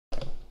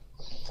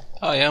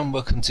Hi and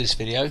welcome to this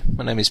video.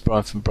 My name is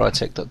Brian from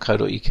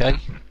Britec.co.uk, and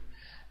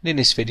in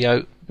this video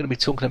I'm going to be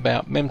talking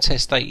about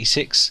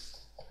Memtest86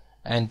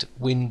 and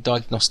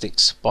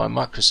Diagnostics by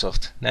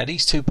Microsoft. Now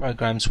these two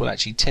programs will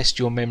actually test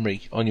your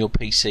memory on your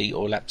PC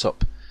or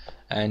laptop,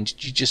 and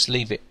you just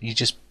leave it, you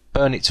just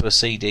burn it to a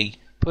CD,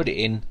 put it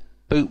in,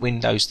 boot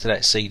Windows to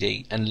that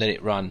CD and let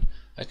it run.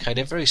 Okay,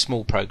 they're very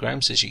small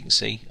programs, as you can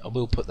see. I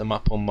will put them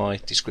up on my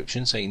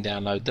description so you can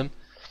download them,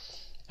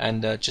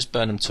 and just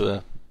burn them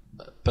to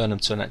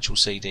an actual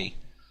CD.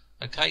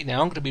 Okay,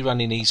 now I'm going to be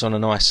running these on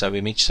an ISO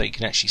image so you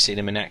can actually see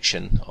them in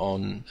action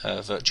on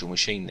a virtual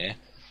machine there.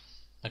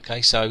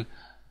 Okay, so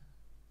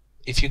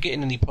if you're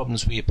getting any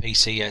problems with your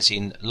PC, as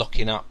in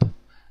locking up,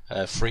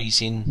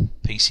 freezing,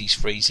 PC's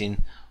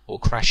freezing or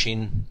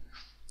crashing,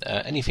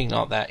 anything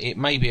like that, it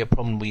may be a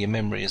problem with your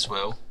memory as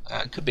well.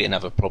 It could be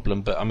another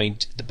problem, but I mean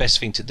the best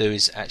thing to do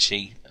is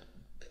actually,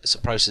 it's a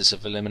process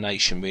of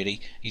elimination really.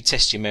 You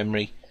test your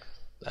memory.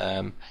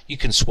 You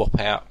can swap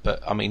out, but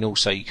I mean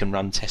also you can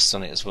run tests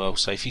on it as well.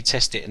 So if you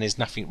test it and there's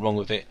nothing wrong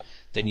with it,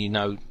 then you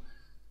know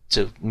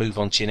to move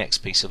on to your next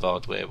piece of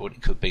hardware, or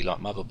it could be like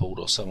motherboard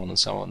or so on and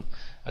so on.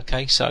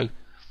 Okay, so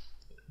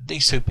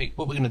these two,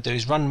 what we're going to do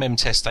is run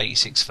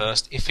Memtest86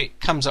 first. If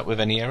it comes up with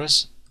any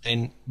errors,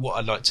 then what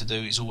I'd like to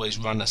do is always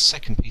run a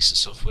second piece of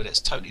software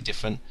that's totally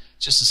different,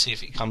 just to see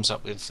if it comes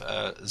up with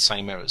the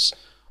same errors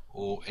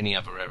or any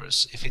other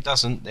errors. If it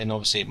doesn't, then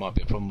obviously it might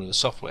be a problem with the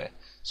software.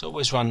 So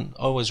always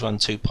run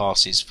two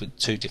passes for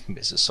two different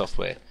bits of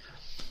software.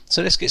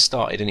 So let's get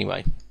started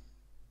anyway.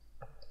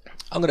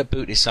 I'm going to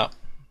boot this up,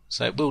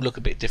 so it will look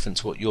a bit different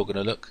to what you're going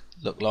to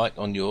look like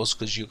on yours,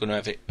 because you're going to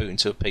have it boot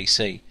into a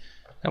PC.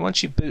 Now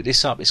once you boot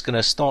this up, it's going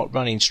to start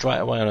running straight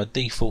away on a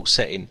default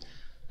setting.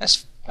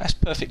 That's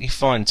perfectly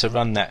fine to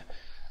run that.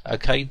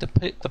 Okay, the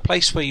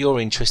place where you're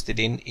interested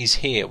in is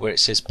here where it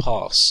says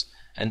pass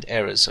and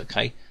errors.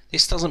 Okay,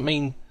 this doesn't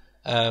mean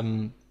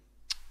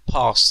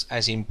pass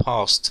as in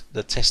passed,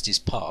 the test is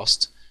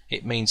passed.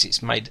 It means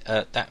it's made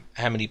that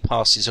how many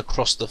passes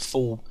across the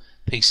full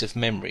piece of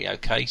memory.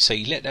 Okay, so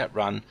you let that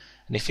run,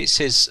 and if it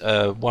says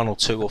 1 or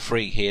 2 or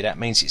 3 here, that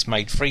means it's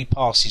made 3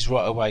 passes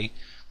right away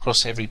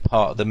across every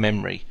part of the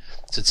memory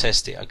to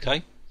test it.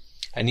 Okay,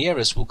 and the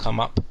errors will come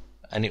up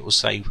and it will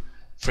say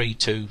 3,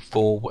 2,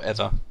 4,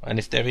 whatever, and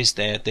if there is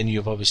there, then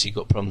you've obviously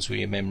got problems with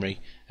your memory,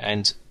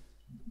 and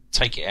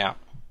take it out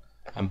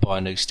and buy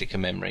a new stick of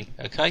memory.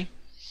 Okay,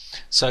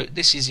 so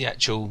this is the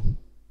actual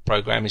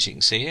program, as you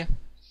can see here,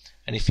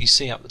 and if you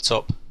see up the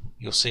top,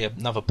 you'll see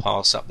another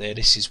pass up there.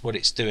 This is what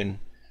it's doing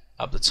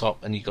up the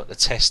top, and you've got the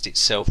test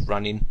itself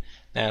running.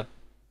 Now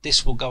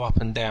this will go up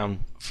and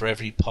down for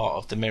every part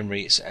of the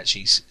memory it's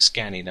actually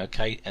scanning.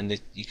 Okay,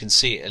 and you can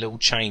see it a little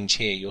change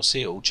here. You'll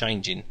see it all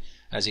changing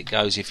as it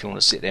goes if you want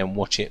to sit there and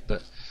watch it,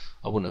 but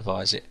I wouldn't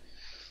advise it.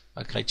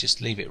 Okay,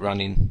 just leave it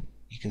running.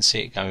 You can see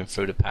it going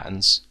through the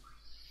patterns.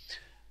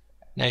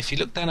 Now if you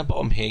look down the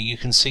bottom here, you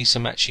can see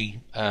some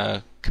actually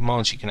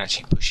commands you can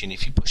actually push in.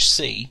 If you push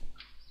C,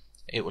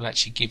 it will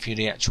actually give you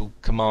the actual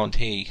command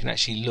here. You can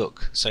actually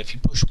look. So if you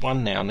push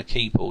 1 now on the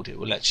keyboard, it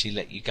will actually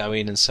let you go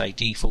in and say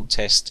default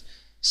test,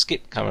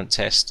 skip current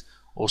test,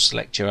 or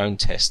select your own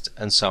test,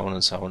 and so on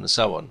and so on and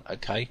so on.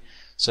 Okay,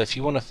 so if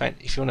you want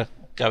to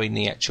go in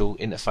the actual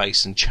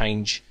interface and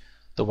change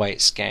the way it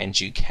scans,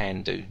 you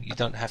can do. You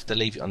don't have to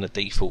leave it on the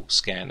default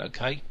scan.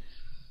 Okay,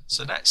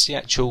 so that's the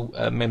actual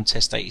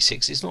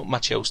Memtest86. There's not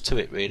much else to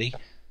it really,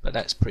 but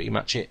that's pretty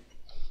much it.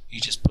 You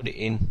just put it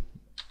in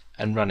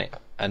and run it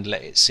and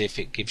let it see if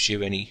it gives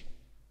you any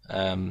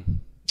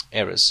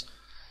errors.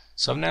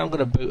 So now I'm going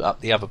to boot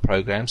up the other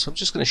program, so I'm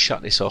just going to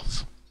shut this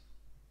off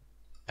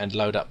and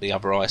load up the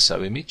other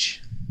ISO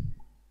image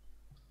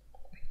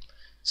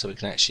so we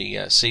can actually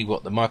see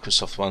what the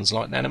Microsoft one's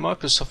like. Now the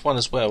Microsoft one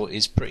as well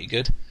is pretty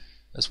good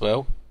as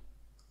well.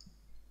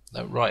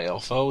 Don't write it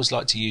off. I always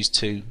like to use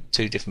two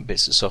different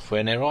bits of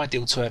software, and they're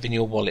ideal to have in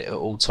your wallet at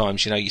all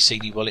times. You know, your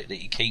CD wallet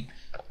that you keep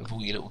with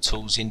all your little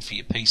tools in for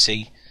your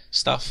PC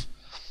stuff.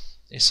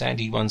 It's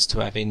handy ones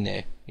to have in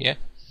there. Yeah.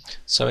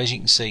 So as you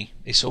can see,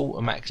 it's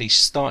automatically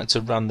starting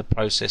to run the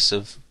process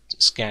of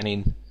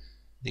scanning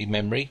the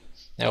memory.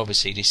 Now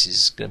obviously this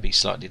is going to be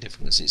slightly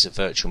different because it's a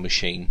virtual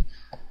machine,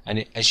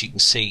 and as you can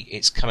see,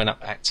 it's coming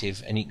up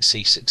active, and you can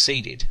see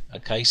succeeded.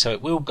 Okay, so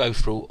it will go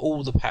through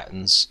all the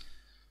patterns.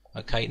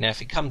 Okay, now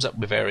if it comes up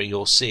with error,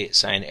 you'll see it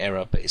saying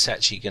error, but it's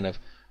actually going to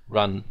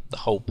run the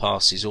whole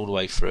passes all the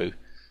way through,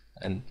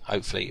 and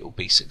hopefully it will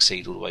be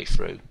succeed all the way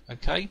through.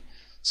 Okay,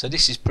 so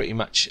this is pretty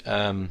much,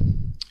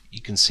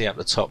 you can see up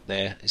the top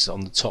there, it's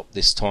on the top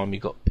this time.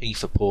 You've got P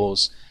for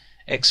pause,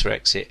 X for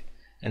exit,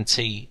 and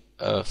T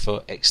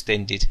for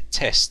extended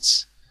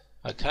tests.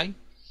 Okay,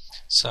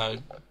 so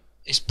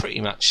it's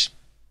pretty much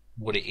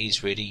what it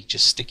is really.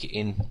 Just stick it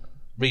in,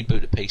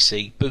 reboot the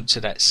PC, boot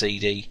to that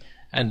CD,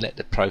 and let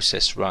the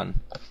process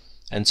run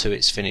until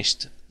it's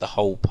finished the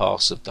whole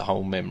pass of the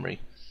whole memory.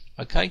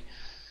 Okay,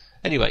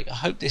 anyway, I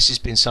hope this has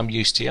been some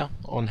use to you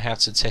on how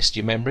to test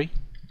your memory.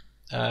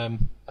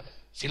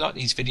 If you like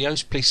these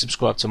videos, please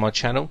subscribe to my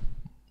channel.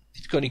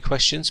 If you've got any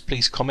questions,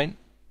 please comment.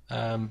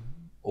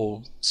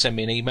 or send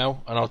me an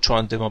email and I'll try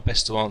and do my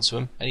best to answer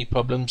them. Any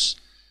problems,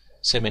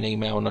 send me an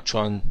email and I'll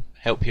try and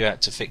help you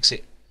out to fix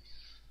it.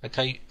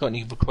 Okay, got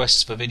any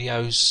requests for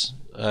videos,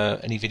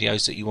 any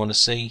videos that you want to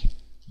see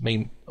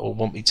me or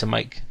want me to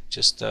make,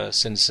 just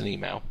send us an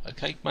email.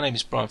 Okay, my name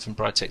is Brian from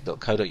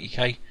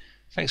Britec.co.uk.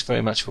 Thanks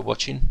very much for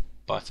watching.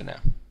 Bye for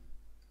now.